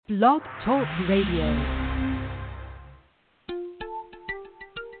Blog Talk Radio.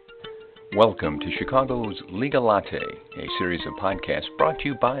 Welcome to Chicago's Legal Latte, a series of podcasts brought to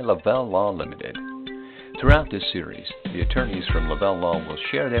you by Lavelle Law Limited. Throughout this series, the attorneys from Lavelle Law will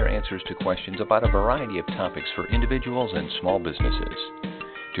share their answers to questions about a variety of topics for individuals and small businesses.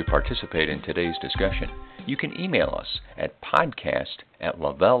 To participate in today's discussion, you can email us at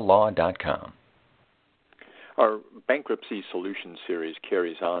podcast@lavellelaw.com. Our Bankruptcy Solutions series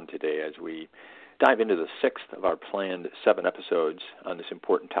carries on today as we dive into the sixth of our planned 7 episodes on this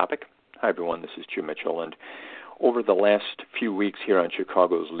important topic. Hi, everyone. This is Jim Mitchell, and over the last few weeks here on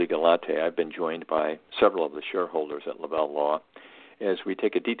Chicago's Legal Latte, I've been joined by several of the shareholders at Lavelle Law as we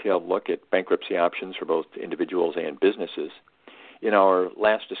take a detailed look at bankruptcy options for both individuals and businesses. In our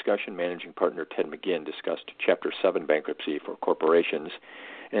last discussion, managing partner Ted McGinn discussed Chapter 7 bankruptcy for corporations,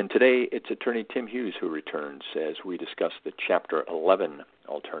 and today it's attorney Tim Hughes who returns as we discuss the Chapter 11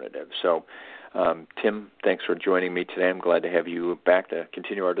 alternative. So, Tim, thanks for joining me today. I'm glad to have you back to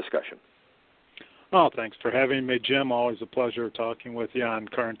continue our discussion. Oh, thanks for having me, Jim. Always a pleasure talking with you on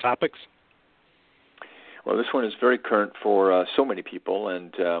current topics. Well, this one is very current for so many people,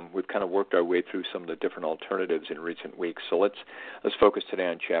 and we've kind of worked our way through some of the different alternatives in recent weeks. So let's focus today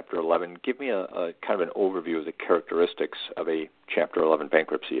on Chapter 11. Give me a kind of an overview of the characteristics of a Chapter 11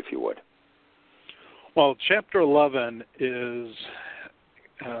 bankruptcy, if you would. Well, Chapter 11 is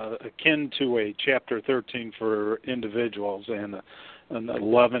akin to a Chapter 13 for individuals, and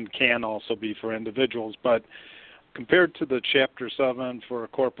 11 can also be for individuals, but compared to the Chapter 7 for a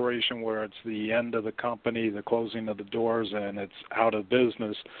corporation where it's the end of the company, the closing of the doors, and it's out of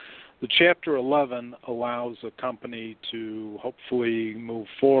business, the Chapter 11 allows a company to hopefully move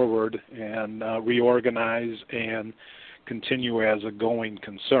forward and reorganize and continue as a going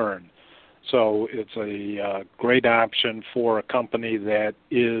concern. So it's a great option for a company that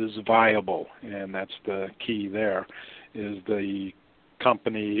is viable, and that's the key there, is the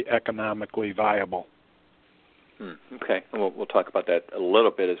company economically viable. Okay, and we'll talk about that a little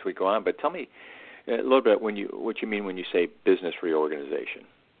bit as we go on. But tell me a little bit what you mean when you say business reorganization.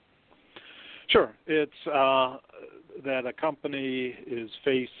 Sure, it's that a company is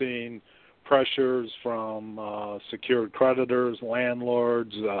facing pressures from secured creditors,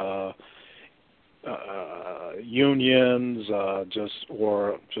 landlords, unions, just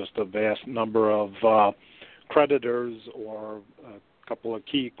a vast number of creditors or couple of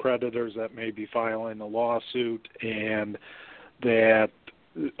key creditors that may be filing a lawsuit, and that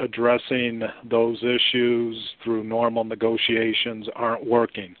addressing those issues through normal negotiations aren't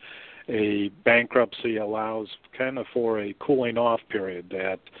working. A bankruptcy allows kind of for a cooling off period,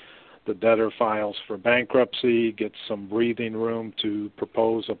 that the debtor files for bankruptcy, gets some breathing room to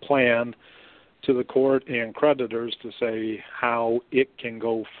propose a plan to the court and creditors to say how it can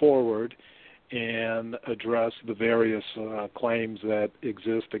go forward and address the various claims that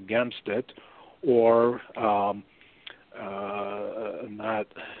exist against it, or not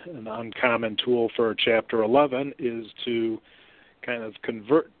an uncommon tool for Chapter 11 is to kind of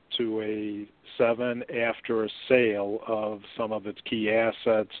convert to a 7 after a sale of some of its key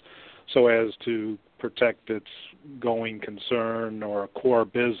assets so as to protect its going concern or core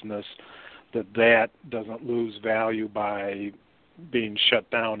business, that doesn't lose value by being shut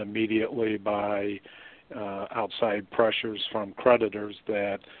down immediately by outside pressures from creditors,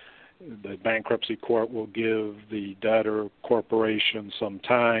 that the bankruptcy court will give the debtor corporation some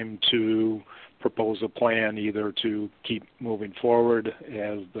time to propose a plan, either to keep moving forward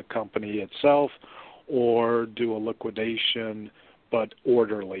as the company itself or do a liquidation, but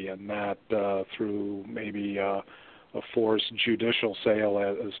orderly and not through maybe a forced judicial sale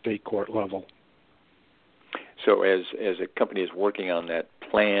at a state court level. So as a company is working on that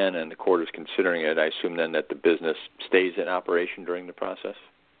plan and the court is considering it, I assume then that the business stays in operation during the process?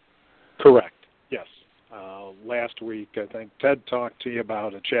 Correct, yes. Last week, I think Ted talked to you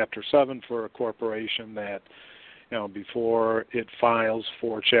about a Chapter 7 for a corporation that, before it files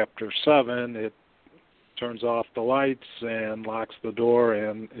for Chapter 7, it turns off the lights and locks the door,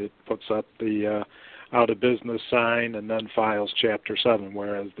 and it puts up the out-of-business sign and then files Chapter 7,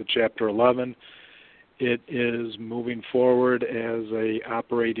 whereas the Chapter 11, it is moving forward as a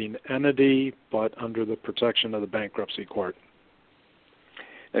operating entity, but under the protection of the bankruptcy court.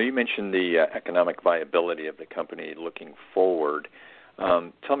 Now, you mentioned the economic viability of the company looking forward.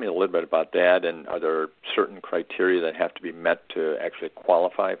 Tell me a little bit about that, and are there certain criteria that have to be met to actually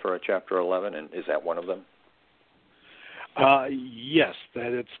qualify for a Chapter 11, and is that one of them? Yes,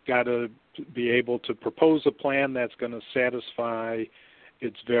 that it's got to be able to propose a plan that's going to satisfy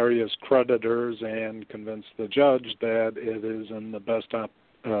its various creditors and convince the judge that it is in the best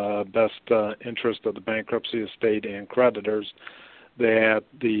interest of the bankruptcy estate and creditors, that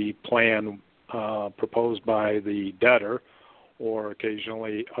the plan proposed by the debtor, or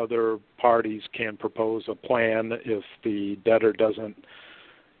occasionally other parties can propose a plan. If the debtor doesn't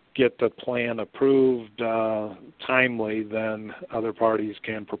get the plan approved timely, then other parties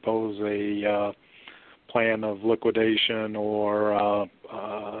can propose a plan of liquidation or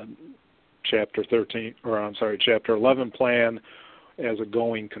Chapter 11 plan as a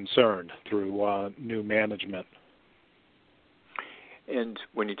going concern through new management. And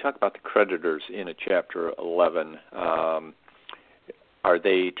when you talk about the creditors in a Chapter 11, are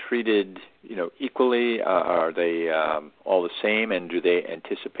they treated, equally? Are they all the same? And do they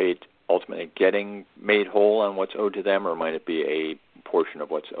anticipate ultimately getting made whole on what's owed to them, or might it be a portion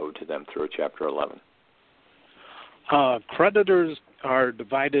of what's owed to them through a Chapter 11? Creditors are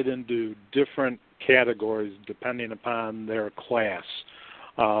divided into different categories depending upon their class.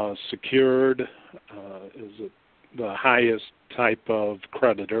 Secured is the highest type of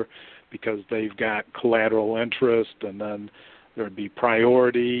creditor because they've got collateral interest, and then there would be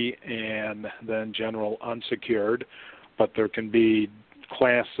priority and then general unsecured. But there can be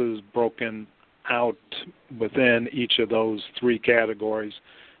classes broken out within each of those three categories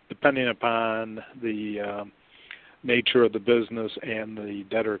depending upon the nature of the business and the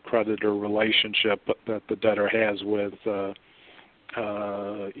debtor-creditor relationship that the debtor has with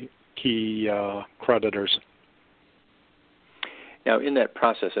key creditors. Now, in that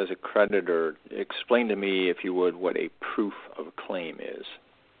process as a creditor, explain to me, if you would, what a proof of claim is.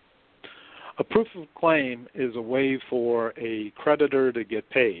 A proof of claim is a way for a creditor to get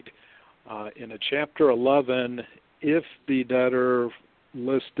paid. In a Chapter 11, if the debtor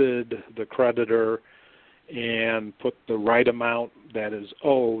listed the creditor and put the right amount that is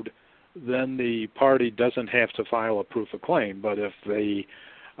owed, then the party doesn't have to file a proof of claim. But if the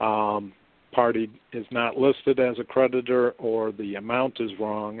party is not listed as a creditor or the amount is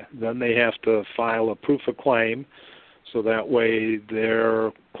wrong, then they have to file a proof of claim, so that way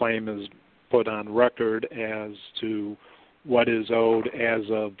their claim is put on record as to what is owed as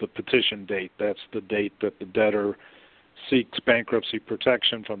of the petition date. That's the date that the debtor seeks bankruptcy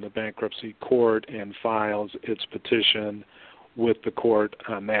protection from the bankruptcy court and files its petition with the court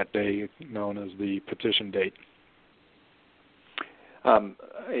on that day, known as the petition date.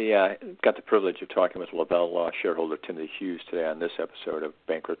 I got the privilege of talking with Lavelle Law shareholder Tim Hughes today on this episode of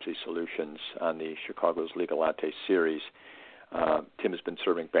Bankruptcy Solutions on the Chicago's Legal Latte series. Tim has been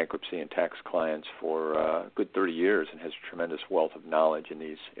serving bankruptcy and tax clients for a good 30 years and has a tremendous wealth of knowledge in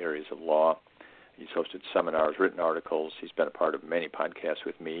these areas of law. He's hosted seminars, written articles. He's been a part of many podcasts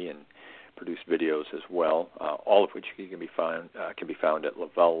with me and produced videos as well, all of which can be found at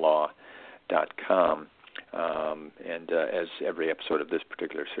lavellelaw.com, and as every episode of this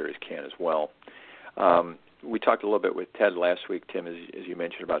particular series can as well. We talked a little bit with Ted last week, Tim, as you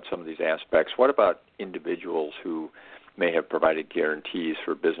mentioned, about some of these aspects. What about individuals who may have provided guarantees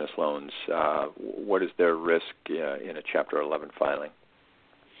for business loans? What is their risk in a Chapter 11 filing?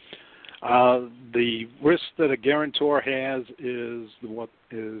 The risk that a guarantor has is what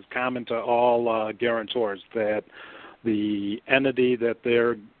is common to all guarantors, that the entity that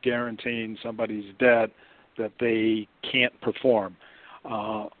they're guaranteeing somebody's debt, that they can't perform.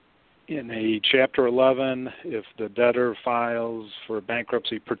 In a Chapter 11, if the debtor files for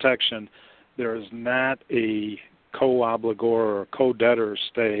bankruptcy protection, there is not a co-obligor or co-debtor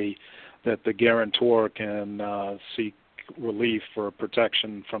stay that the guarantor can seek relief for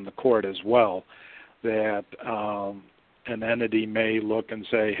protection from the court as well. That an entity may look and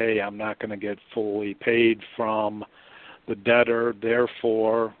say, hey, I'm not going to get fully paid from the debtor,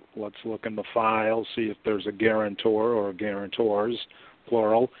 therefore let's look in the file, see if there's a guarantor or guarantors,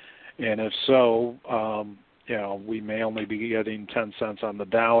 plural, and if so, we may only be getting 10 cents on the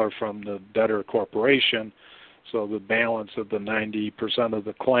dollar from the debtor corporation, so the balance of the 90% of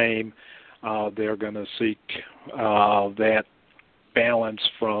the claim, they're going to seek that balance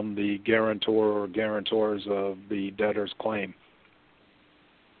from the guarantor or guarantors of the debtor's claim.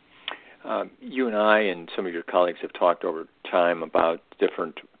 You and I and some of your colleagues have talked over time about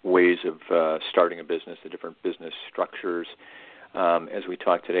different ways of starting a business, the different business structures. As we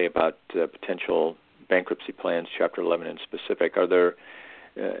talk today about potential bankruptcy plans, Chapter 11 in specific, are there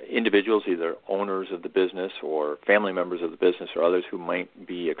individuals, either owners of the business or family members of the business or others, who might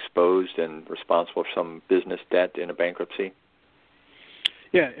be exposed and responsible for some business debt in a bankruptcy?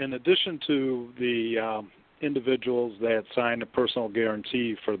 Yeah, in addition to the individuals that sign a personal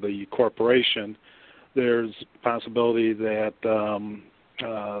guarantee for the corporation, there's possibility that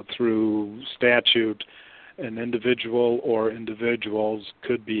through statute, an individual or individuals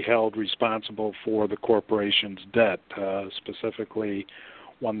could be held responsible for the corporation's debt. Specifically,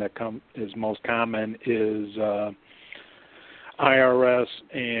 one that is most common is IRS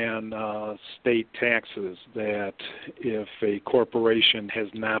and state taxes, that if a corporation has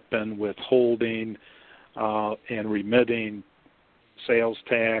not been withholding and remitting sales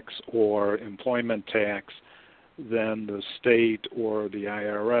tax or employment tax, then the state or the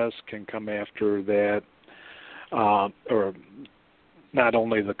IRS can come after that, or not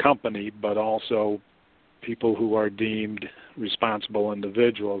only the company, but also people who are deemed responsible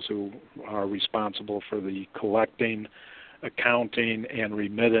individuals who are responsible for the collecting, accounting, and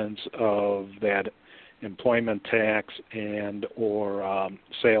remittance of that employment tax and or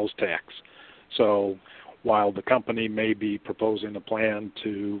sales tax. So while the company may be proposing a plan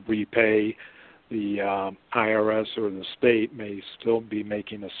to repay, the IRS or the state may still be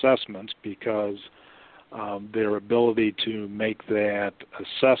making assessments, because their ability to make that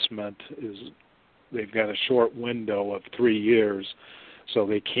assessment is, they've got a short window of 3 years, so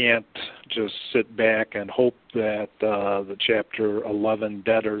they can't just sit back and hope that the Chapter 11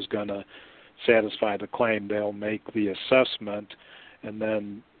 debtor is going to satisfy the claim. They'll make the assessment and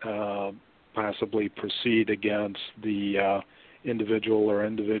then possibly proceed against the individual or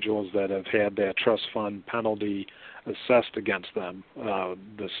individuals that have had that trust fund penalty assessed against them.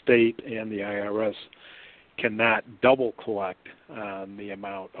 The state and the IRS cannot double collect on the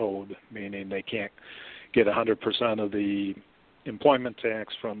amount owed, meaning they can't get 100% of the employment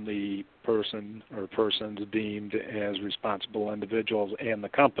tax from the person or persons deemed as responsible individuals and the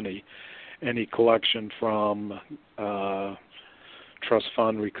company. Any collection from trust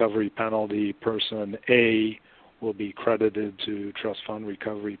fund recovery penalty person A will be credited to trust fund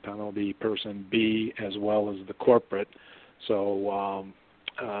recovery penalty person B, as well as the corporate. So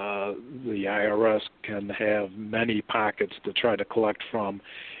the IRS can have many pockets to try to collect from,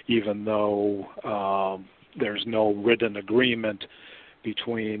 even though there's no written agreement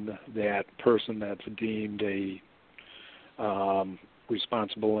between that person that's deemed a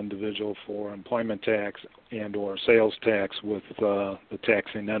responsible individual for employment tax and or sales tax with the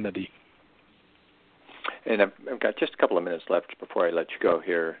taxing entity. And I've got just a couple of minutes left before I let you go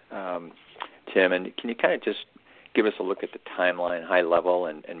here, Tim. And can you kind of just give us a look at the timeline, high level,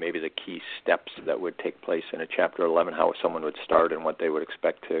 and maybe the key steps that would take place in a Chapter 11, how someone would start and what they would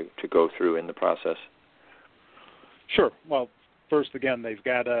expect to go through in the process? Sure. Well, first, again, they've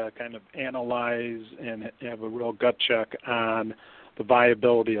got to kind of analyze and have a real gut check on the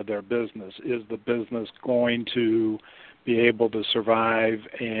viability of their business. Is the business going to be able to survive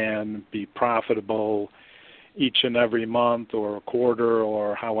and be profitable each and every month or a quarter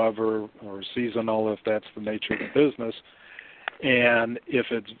or however, or seasonal if that's the nature of the business? And if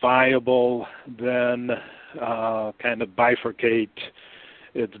it's viable, then kind of bifurcate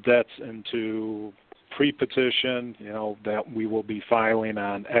its debts into pre-petition, that we will be filing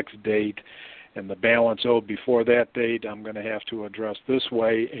on X date, and the balance owed before that date I'm going to have to address this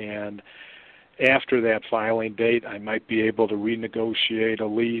way, and after that filing date I might be able to renegotiate a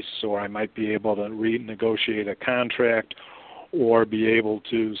lease, or I might be able to renegotiate a contract, or be able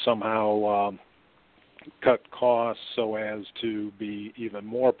to somehow cut costs so as to be even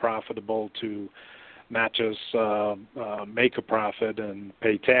more profitable, to not just make a profit and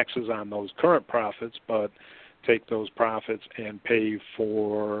pay taxes on those current profits, but take those profits and pay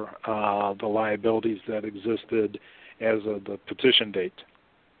for the liabilities that existed as of the petition date.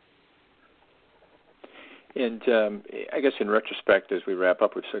 And I guess in retrospect, as we wrap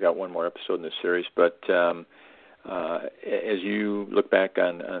up, we've still got one more episode in this series, but as you look back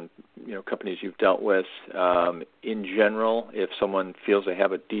on companies you've dealt with, in general, if someone feels they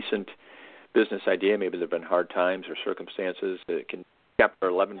have a decent business idea, maybe there have been hard times or circumstances, can Chapter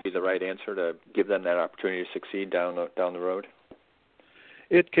 11 be the right answer to give them that opportunity to succeed down the road?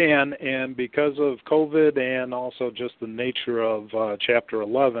 It can, and because of COVID and also just the nature of Chapter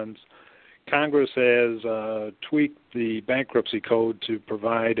 11s, Congress has tweaked the bankruptcy code to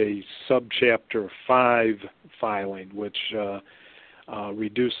provide a subchapter 5 filing, which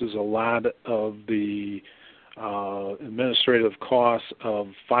reduces a lot of the administrative costs of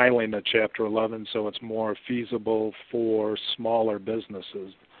filing a Chapter 11, so it's more feasible for smaller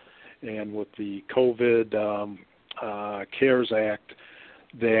businesses. And with the COVID CARES Act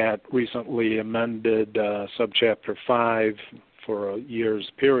that recently amended Subchapter 5 for a year's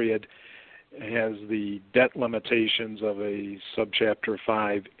period, has the debt limitations of a Subchapter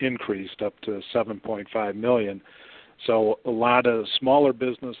 5 increased up to $7.5 million. So a lot of smaller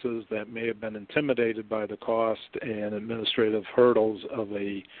businesses that may have been intimidated by the cost and administrative hurdles of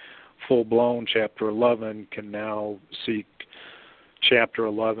a full-blown Chapter 11 can now seek Chapter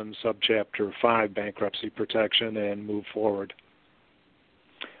 11, Subchapter 5 bankruptcy protection and move forward.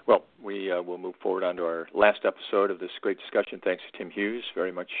 Well, we will move forward on to our last episode of this great discussion. Thanks to Tim Hughes.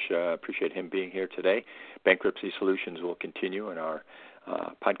 Very much appreciate him being here today. Bankruptcy Solutions will continue in our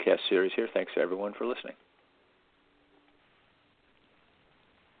podcast series here. Thanks to everyone for listening.